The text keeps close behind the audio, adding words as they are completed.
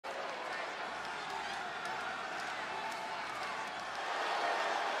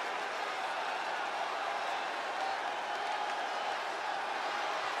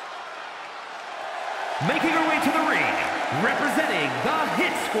Making her way to the ring, representing the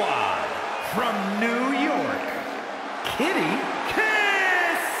Hit Squad from New York, Kitty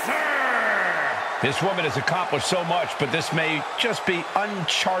Kisser! This woman has accomplished so much, but this may just be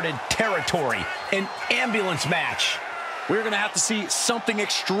uncharted territory. An ambulance match. We're going to have to see something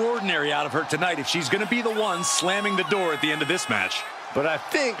extraordinary out of her tonight if she's going to be the one slamming the door at the end of this match. But I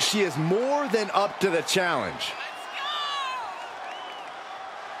think she is more than up to the challenge.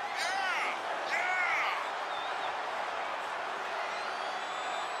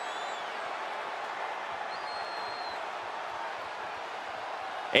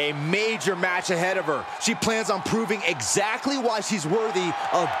 A major match ahead of her. She plans on proving exactly why she's worthy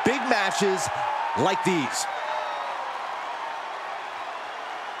of big matches like these.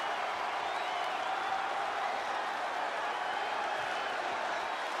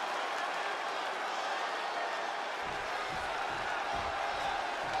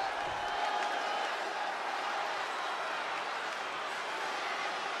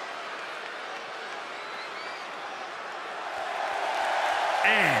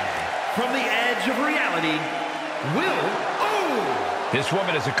 And from the edge of reality, willow. This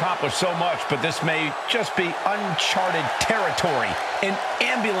woman has accomplished so much, but this may just be uncharted territory. An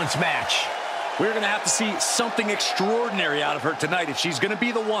ambulance match. We're going to have to see something extraordinary out of her tonight if she's going to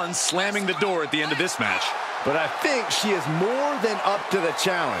be the one slamming the door at the end of this match. But I think she is more than up to the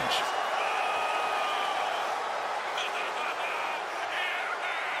challenge.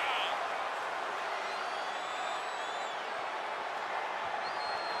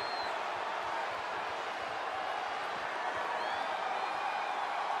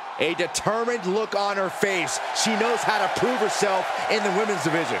 A determined look on her face. She knows how to prove herself in the women's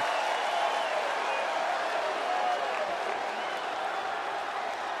division.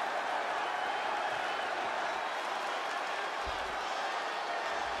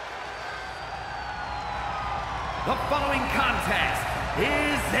 The following contest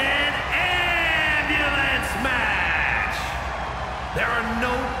is an ambulance match. There are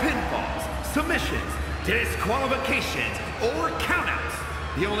no pinfalls, submissions, disqualifications, or countouts.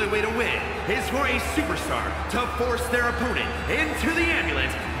 The only way to win is for a superstar to force their opponent into the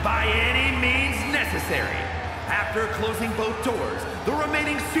ambulance by any means necessary. After closing both doors, the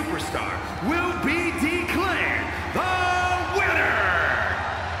remaining superstar will be declared the winner.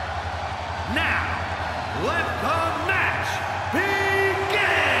 Now, let the match begin!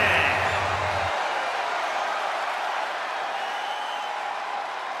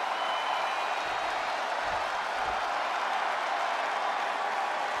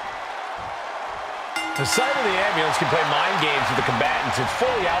 The sight of the ambulance can play mind games with the combatants. It's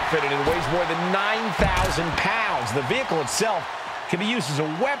fully outfitted and weighs more than 9,000 pounds. The vehicle itself can be used as a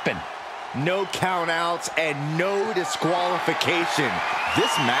weapon. No countouts and no disqualification. This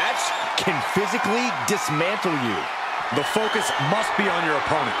match can physically dismantle you. The focus must be on your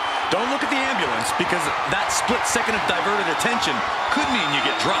opponent. Don't look at the ambulance because that split second of diverted attention could mean you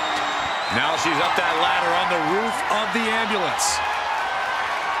get dropped. Now she's up that ladder on the roof of the ambulance.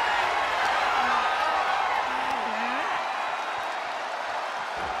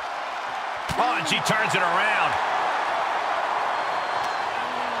 Oh, and she turns it around.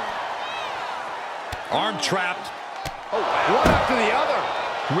 Arm trapped. Oh, one after the other.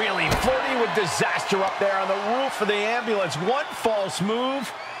 Really flirting with disaster up there on the roof of the ambulance. One false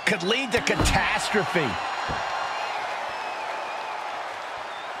move could lead to catastrophe.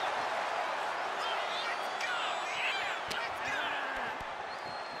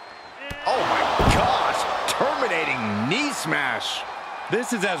 Oh my gosh, terminating knee smash.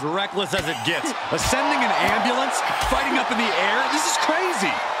 This is as reckless as it gets. Ascending an ambulance, fighting up in the air, this is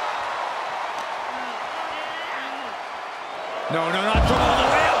crazy. No, not from all the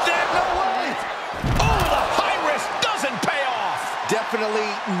way up there, no way! Oh, the high risk doesn't pay off!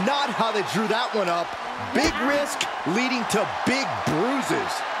 Definitely not how they drew that one up. Big risk leading to big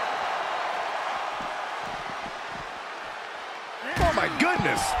bruises. Oh my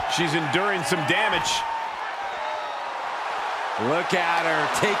goodness! She's enduring some damage. Look at her,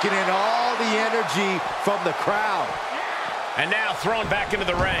 taking in all the energy from the crowd. And now thrown back into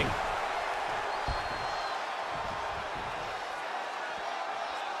the ring.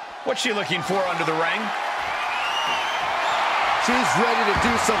 What's she looking for under the ring? She's ready to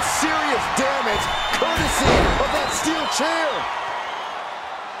do some serious damage, courtesy of that steel chair.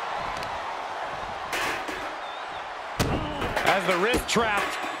 As the wrist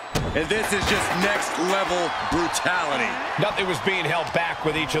trapped, and this is just next level brutality. Nothing was being held back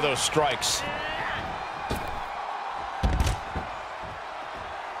with each of those strikes.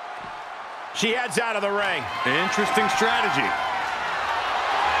 She heads out of the ring. Interesting strategy.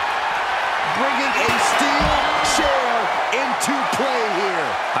 bringing a steel chair into play here.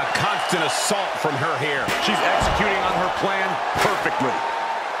 A constant assault from her here. She's executing on her plan perfectly.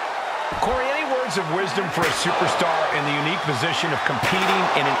 Corey, any words of wisdom for a superstar in the unique position of competing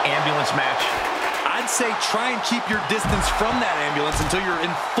in an ambulance match? I'd say try and keep your distance from that ambulance until you're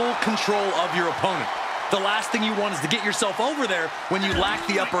in full control of your opponent. The last thing you want is to get yourself over there when you lack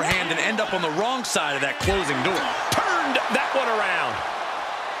the upper hand and end up on the wrong side of that closing door. Turned that one around.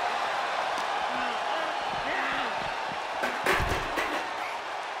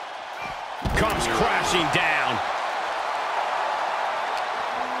 Comes crashing down.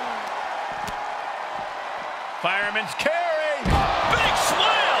 Fireman's carry. Big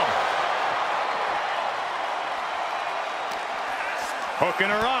slam. Hooking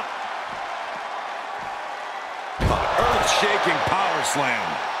her up. Earth-shaking power slam.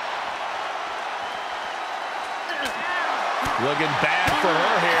 Looking bad for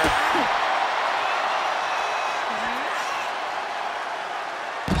her here.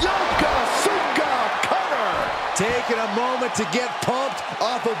 Yokosuka cutter. Taking a moment to get pumped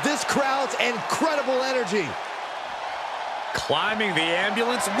off of this crowd's incredible energy. Climbing the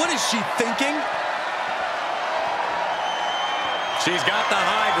ambulance? What is she thinking? She's got the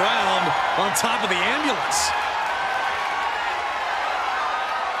high ground on top of the ambulance.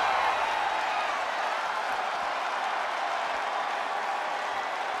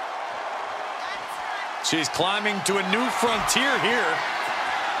 She's climbing to a new frontier here.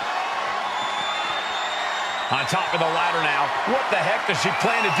 On top of the ladder now. What the heck does she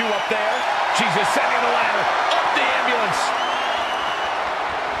plan to do up there? She's ascending the ladder. Up the ambulance.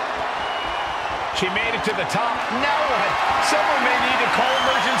 She made it to the top. Now what? Someone may need to call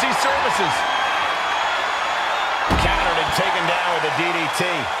emergency services. Countered and taken down with a DDT.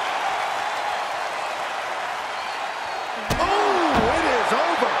 Oh, it is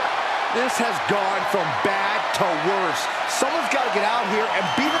over. This has gone from bad to worse. Someone's got to get out here and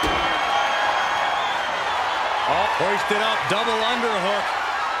beat it. Oh, hoisted up, double underhook.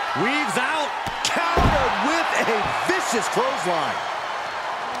 Weaves out. Countered with a vicious clothesline.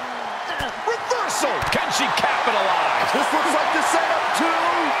 Reversal. Can she capitalize? This looks like the setup to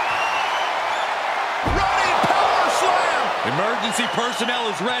running power slam. Emergency personnel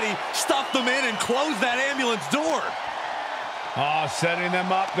is ready. Stuff them in and close that ambulance door. Oh, setting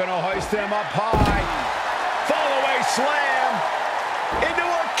them up. Gonna hoist them up high. Fall away slam. Into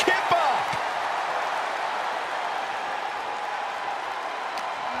a kippa.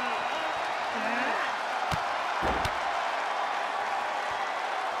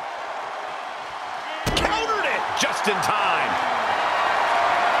 Countered it just in time.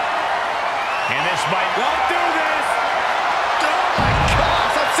 And this might go through this. Oh my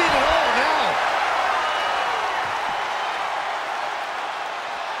gosh, I've seen it all now.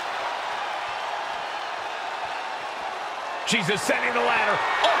 She's ascending the ladder.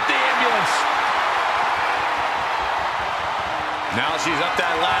 Up the ambulance. Now she's up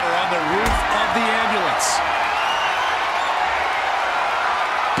that ladder on the roof of the ambulance.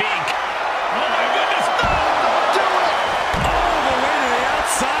 Big. Oh my goodness. Don't do it. All the way to the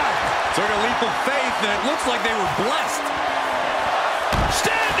outside. Took a leap of faith, and it looks like they were blessed.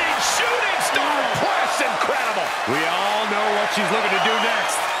 Standing shooting star press. Incredible. We all know what she's looking to do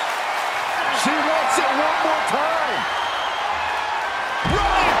next. She wants it one more time.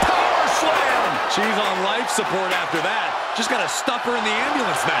 Running power slam. She's on life support after that. Just got to stuff her in the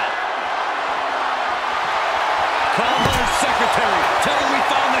ambulance now. Call her secretary. Tell her we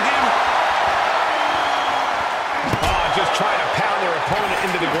found the hammer. Oh, just trying to pound their opponent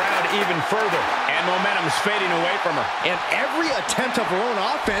into the ground even further. And momentum's fading away from her. And every attempt of her own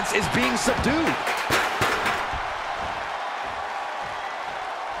offense is being subdued.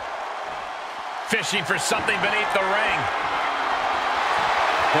 Fishing for something beneath the ring.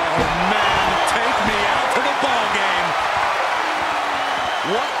 Oh, man, take me out to the ball game.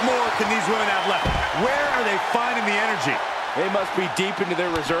 What more can these women have left? Where are they finding the energy? They must be deep into their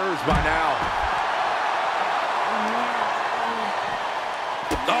reserves by now.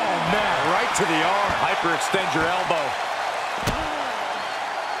 Oh, man, right to the arm. Hyperextend your elbow.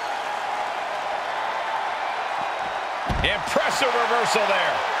 Impressive reversal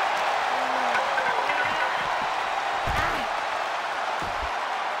there.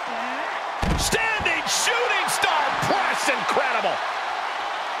 Standing shooting star press. Incredible.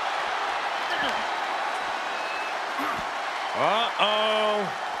 Uh-oh.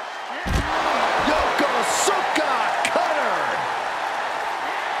 Yokosuka cutter.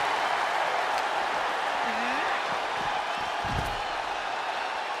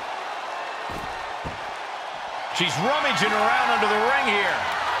 She's rummaging around under the ring here.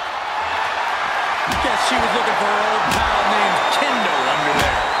 she was looking for her old pal named Kendo under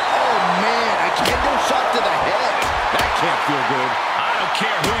there. Oh, man, a kendo shot to the head. That can't feel good. I don't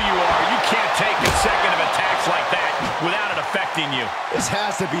care who you are. You can't take consecutive attacks like that without it affecting you. This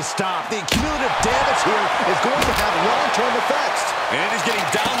has to be stopped. The cumulative damage here is going to have long-term effects. And it is getting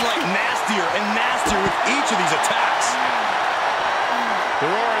downright nastier and nastier with each of these attacks. The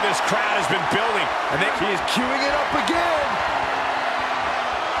roar of this crowd has been building, and She is queuing it up again.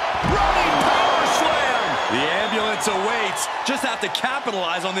 running power slam. The ambulance awaits. Just have to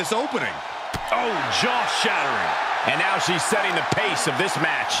capitalize on this opening. Oh, jaw-shattering. And now she's setting the pace of this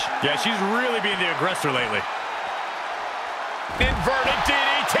match. Yeah, she's really being the aggressor lately. Inverted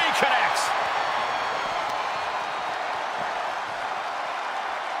DDT connects.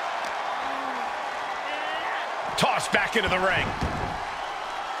 Tossed back into the ring.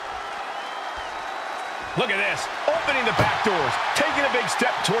 Look at this, opening the back doors, taking a big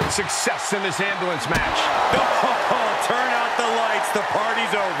step towards success in this ambulance match. Oh, turn out the lights, the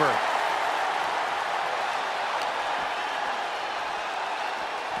party's over.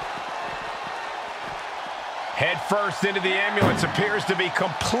 Head first into the ambulance, appears to be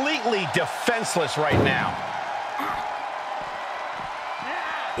completely defenseless right now.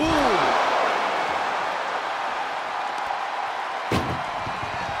 Ooh.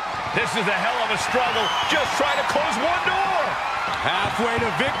 This is a hell of a struggle, just trying to close one door. Halfway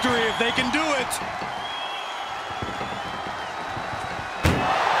to victory if they can do it.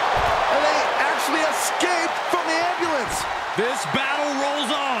 And they actually escaped from the ambulance. This battle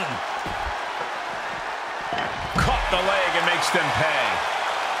rolls on. Caught the leg and makes them pay.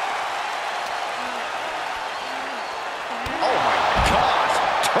 Oh, my gosh.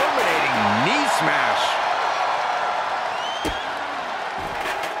 Terminating knee smash.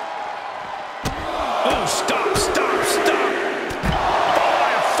 Oh, stop, stop, stop. Oh,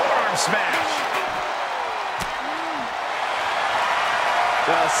 and a forearm smash.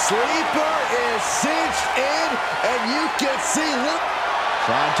 The sleeper is cinched in, and you can see Lip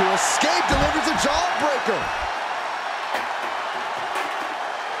trying to escape, delivers a jawbreaker.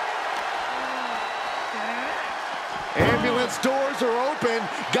 Ambulance doors are open.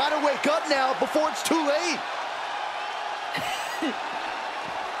 Gotta wake up now before it's too late.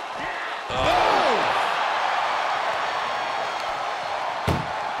 Oh!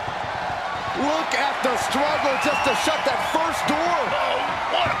 Look at the struggle just to shut that first door.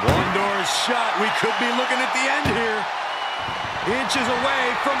 One door is shut. We could be looking at the end here. Inches away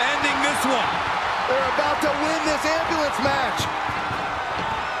from ending this one. They're about to win this ambulance match.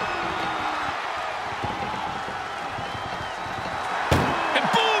 And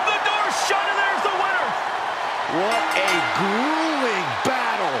boom, the door's shut, and there's the winner. What a grueling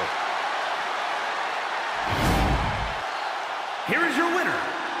battle. Here is your winner,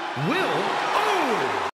 Will